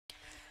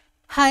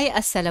Hi,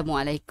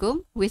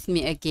 Assalamualaikum. With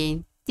me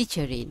again,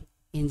 Teacher Rin.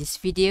 In this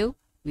video,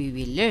 we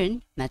will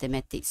learn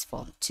Mathematics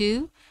Form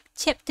 2,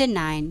 Chapter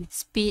 9,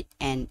 Speed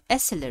and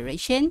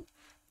Acceleration,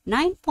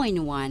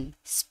 9.1,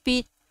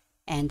 Speed,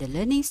 and the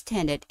learning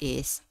standard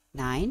is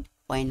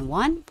 9.1.2.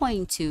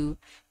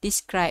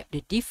 Describe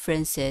the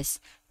differences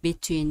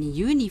between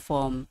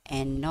uniform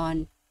and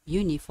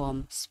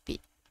non-uniform speed.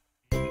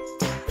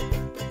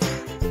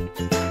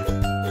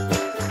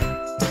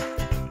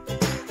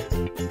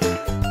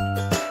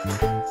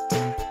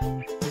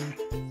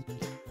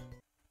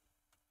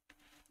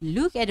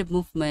 Look at the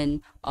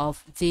movement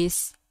of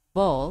this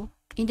ball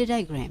in the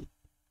diagram.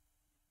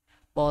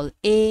 Ball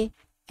A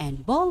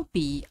and ball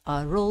B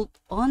are rolled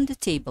on the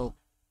table.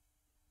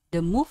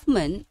 The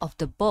movement of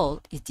the ball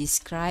is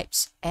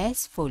described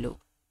as follows.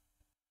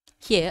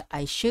 Here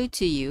I show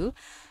to you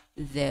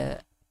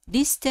the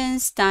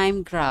distance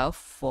time graph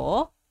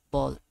for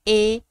ball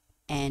A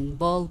and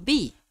ball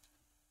B.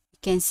 You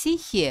can see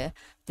here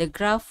the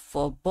graph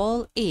for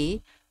ball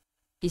A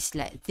is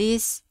like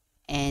this,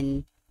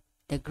 and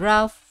the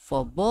graph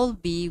for ball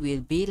B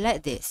will be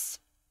like this.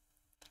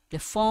 The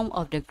form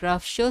of the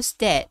graph shows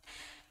that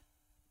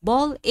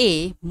ball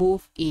A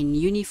moves in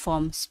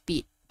uniform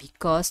speed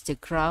because the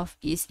graph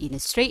is in a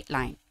straight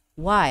line,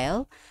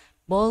 while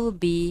ball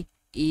B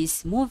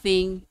is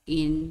moving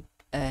in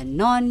a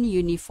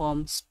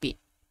non-uniform speed.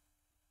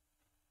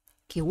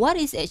 Okay, what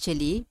is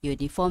actually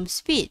uniform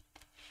speed?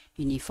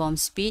 Uniform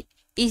speed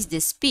is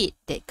the speed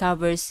that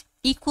covers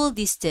equal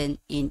distance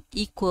in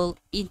equal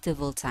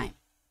interval time,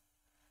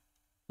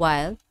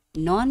 while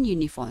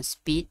non-uniform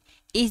speed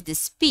is the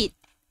speed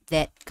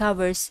that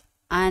covers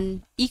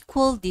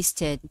unequal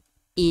distance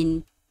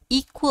in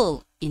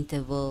equal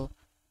interval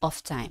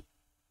of time.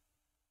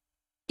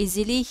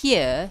 Easily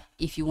here,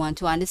 if you want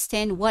to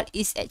understand what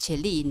is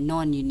actually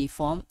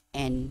non-uniform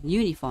and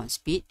uniform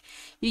speed,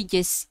 you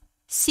just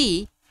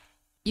see,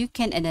 you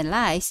can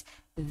analyze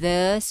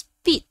the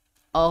speed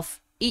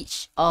of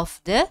each of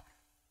the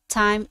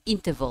time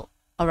interval.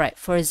 Alright,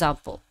 for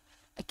example,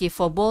 okay,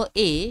 for ball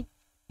A,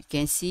 you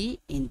can see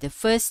in the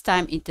first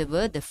time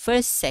interval, the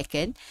first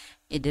second,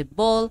 the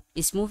ball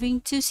is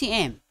moving 2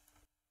 cm.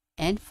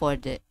 And for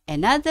the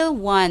another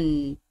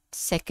 1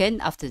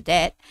 second after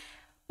that,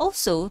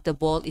 also the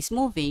ball is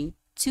moving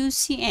 2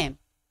 cm,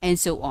 and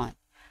so on.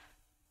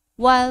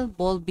 While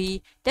ball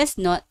B does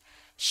not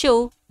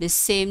show the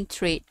same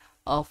trait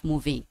of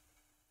moving.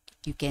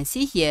 You can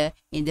see here,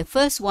 in the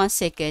first 1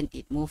 second,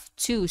 it moved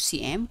 2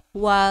 cm,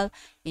 while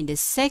in the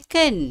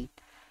second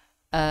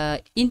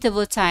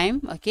interval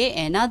time,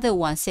 okay, another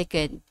 1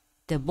 second,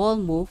 the ball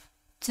moved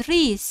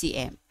 3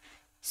 cm.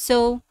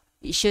 So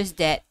it shows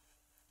that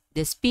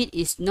the speed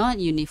is not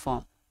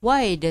uniform.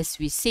 Why does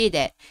we say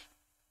that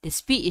the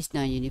speed is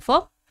not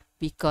uniform?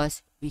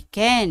 Because we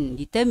can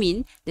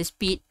determine the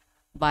speed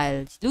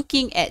by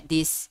looking at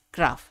this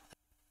graph.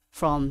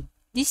 From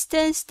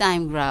distance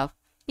time graph,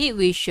 it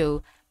will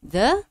show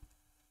the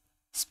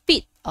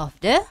speed of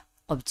the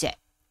object.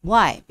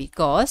 Why?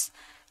 Because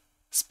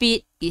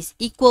speed is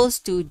equals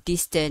to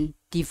distance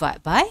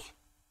divided by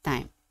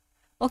time.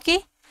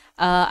 Okay,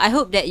 I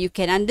hope that you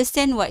can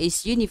understand what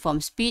is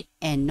uniform speed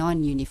and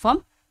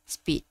non-uniform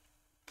speed.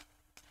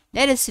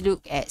 Let us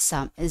look at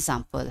some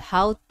example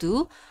how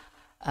to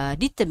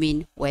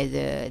determine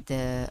whether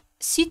the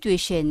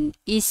situation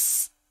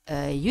is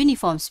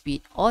uniform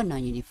speed or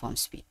non-uniform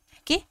speed.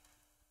 Okay,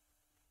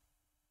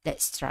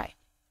 let's try.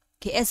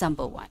 Okay,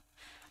 example 1.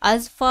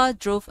 Alpha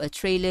drove a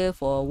trailer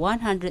for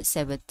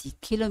 170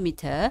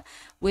 km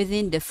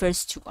within the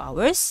first 2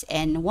 hours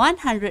and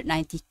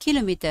 190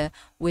 km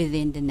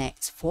within the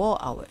next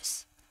 4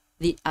 hours.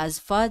 Did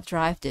Alpha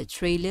drive the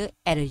trailer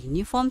at a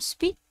uniform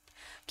speed?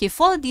 Okay,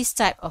 for this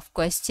type of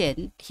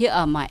question, here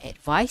are my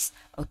advice.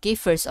 Okay,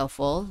 first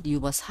of all, you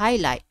must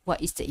highlight what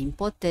is the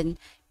important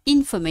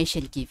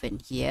information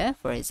given here.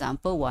 For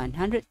example,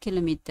 100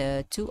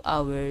 km, 2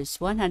 hours,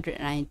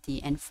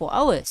 190, and 4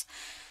 hours.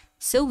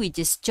 So we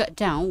just jot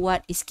down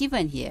what is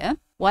given here,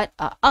 what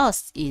are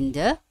asked in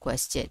the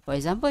question. For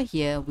example,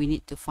 here we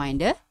need to find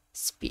the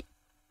speed.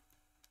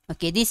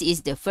 Okay, this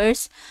is the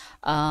first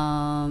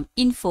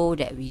info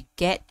that we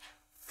get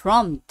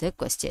from the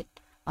question.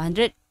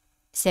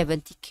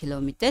 170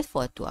 kilometers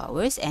for 2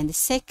 hours, and the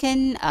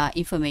second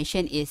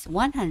information is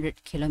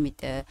 100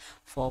 kilometers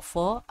for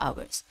 4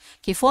 hours.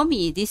 Okay, for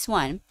me, this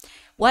one,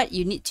 what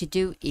you need to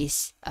do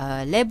is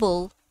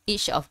label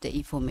each of the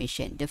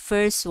information. The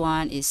first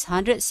one is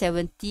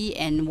 170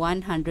 and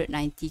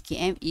 190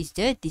 km is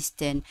the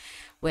distance,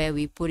 where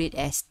we put it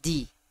as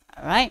D.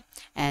 Alright,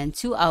 and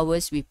 2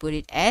 hours we put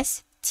it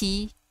as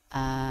T.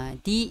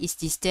 D is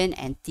distance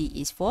and T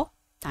is for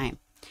time.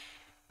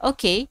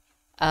 Okay,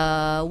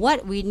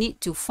 what we need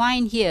to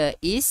find here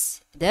is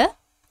the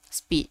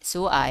speed.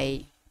 So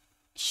I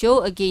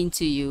show again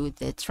to you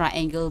the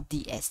triangle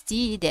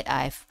DST that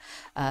I've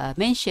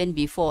mentioned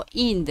before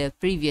in the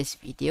previous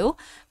video.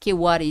 Okay,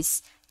 what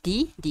is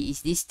D? D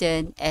is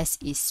distance, S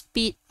is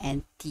speed,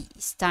 and T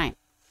is time.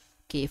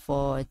 Okay,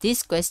 for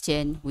this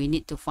question, we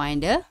need to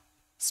find the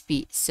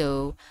speed.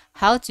 So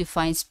how to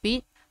find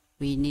speed?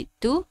 We need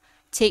to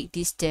take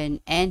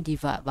distance and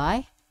divide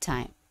by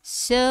time.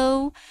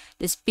 So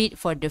the speed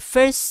for the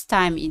first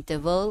time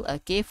interval,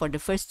 okay, for the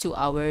first 2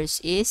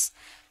 hours is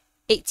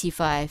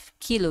 85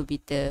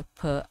 kilometer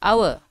per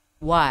hour,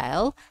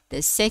 while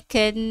the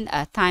second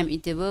time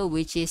interval,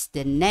 which is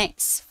the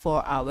next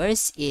 4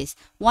 hours, is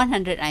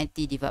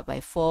 190 divided by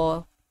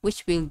 4,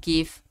 which will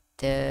give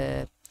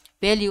the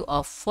value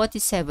of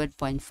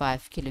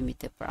 47.5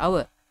 kilometer per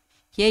hour.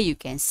 Here you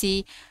can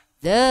see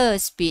the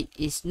speed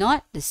is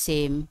not the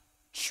same.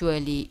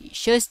 Surely it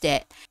shows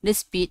that the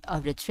speed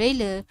of the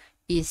trailer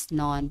is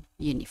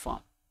non-uniform.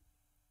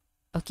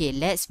 Okay,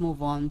 let's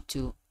move on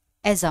to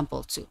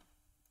example 2.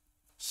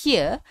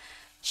 Here,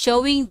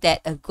 showing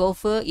that a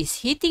golfer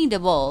is hitting the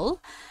ball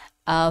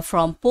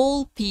from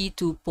pole P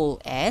to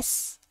pole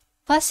S,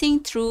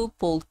 passing through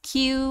pole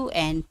Q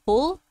and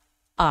pole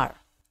R.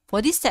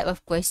 For this type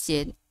of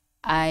question,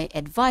 I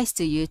advise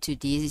to you to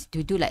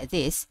do like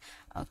this.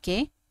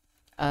 Okay,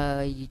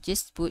 you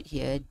just put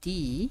here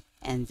D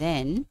and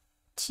then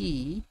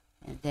T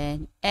and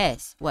then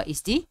S. What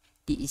is D?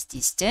 D is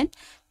distance,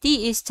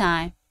 T is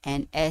time,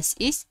 and S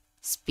is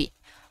speed.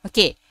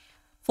 Okay,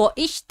 for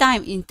each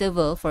time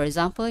interval, for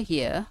example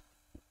here,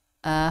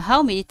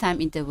 how many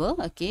time interval?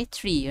 Okay,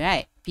 3,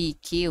 right?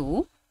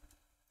 PQ,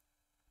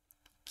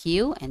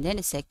 Q, and then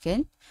the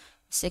second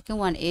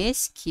one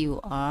is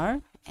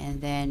QR,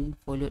 and then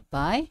followed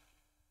by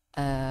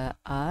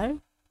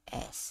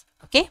RS.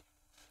 Okay,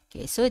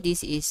 so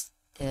this is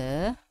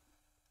the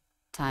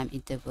time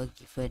interval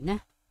given.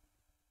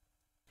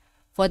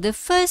 For the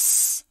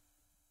first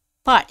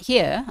part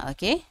here,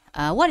 okay,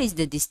 what is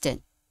the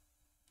distance?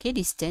 Okay,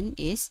 distance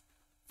is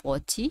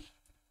 40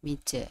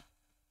 meter,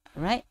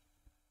 right?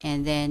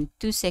 And then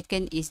 2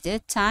 seconds is the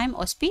time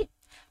or speed.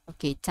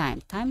 Okay,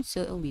 time,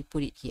 so we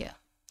put it here,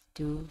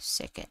 2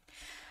 seconds.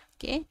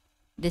 Okay,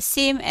 the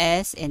same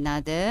as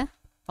another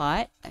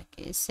part.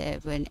 Okay,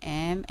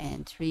 7m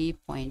and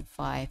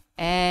 3.5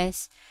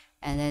 s,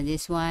 and then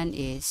this one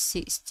is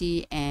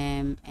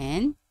 60m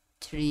and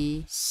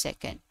 3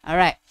 seconds. All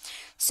right,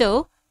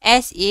 so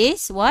S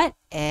is what?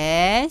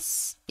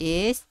 S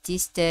is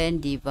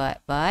distance divided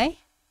by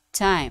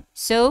time.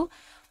 So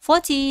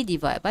 40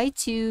 divided by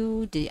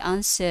 2, the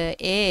answer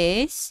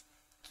is,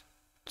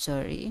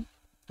 the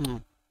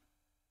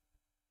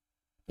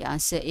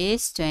answer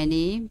is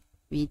 20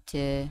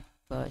 meter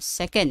per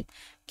second.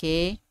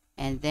 Okay,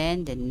 and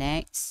then the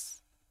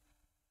next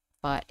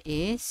part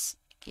is,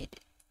 okay,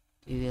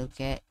 we will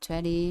get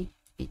 20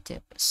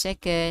 meter per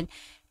second,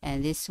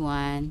 and this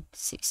one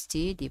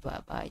 60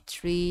 divided by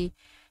 3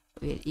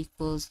 will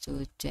equals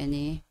to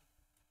 20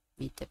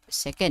 meter per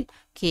second.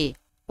 Okay,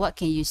 what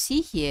can you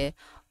see here?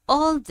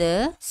 All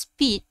the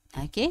speed,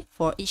 okay,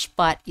 for each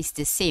part is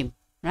the same,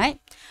 right?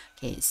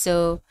 Okay,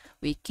 so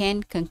we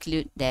can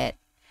conclude that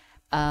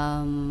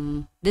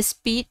the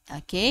speed,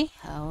 okay,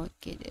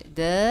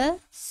 the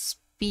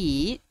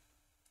speed,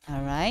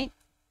 all right,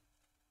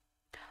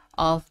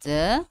 of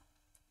the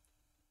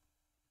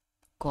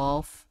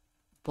golf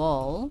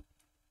ball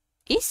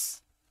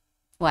is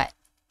what?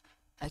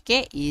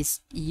 Okay,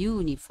 is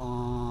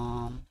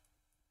uniform,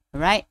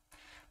 right?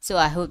 So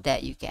I hope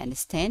that you can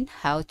understand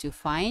how to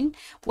find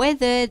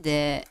whether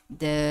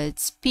the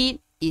speed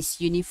is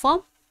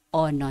uniform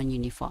or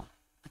non-uniform.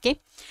 Okay.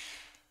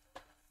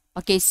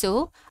 Okay,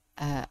 so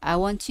I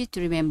want you to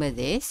remember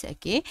this.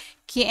 Okay,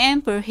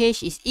 km per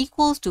h is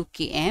equals to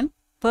km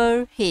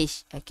per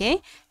h.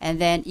 Okay, and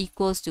then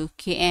equals to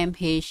km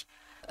h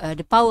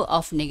the power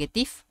of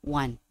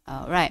 -1.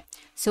 All right,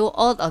 so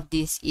all of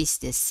this is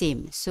the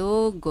same,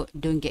 so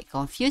don't get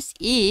confused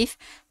if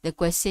the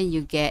question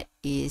you get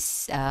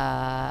is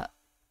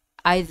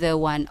either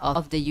one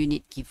of the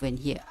unit given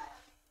here.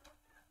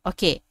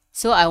 Okay,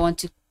 so I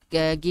want to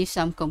give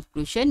some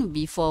conclusion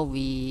before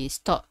we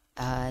stop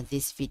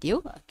this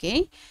video.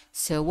 Okay,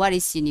 so what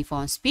is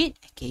uniform speed?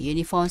 Okay,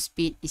 uniform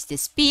speed is the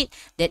speed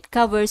that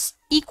covers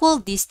equal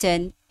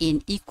distance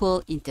in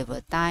equal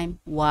interval time,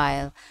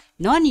 while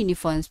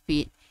non-uniform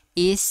speed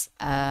is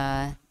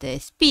the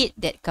speed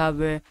that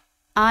cover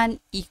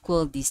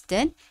unequal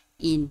distance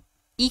in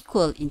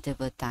equal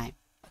interval time.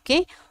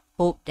 Okay,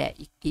 hope that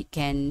it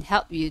can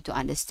help you to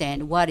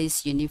understand what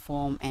is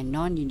uniform and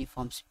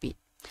non-uniform speed.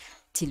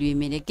 Till we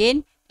meet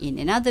again in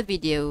another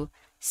video,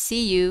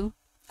 see you.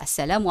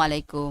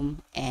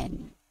 Assalamualaikum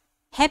and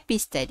happy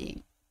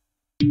studying.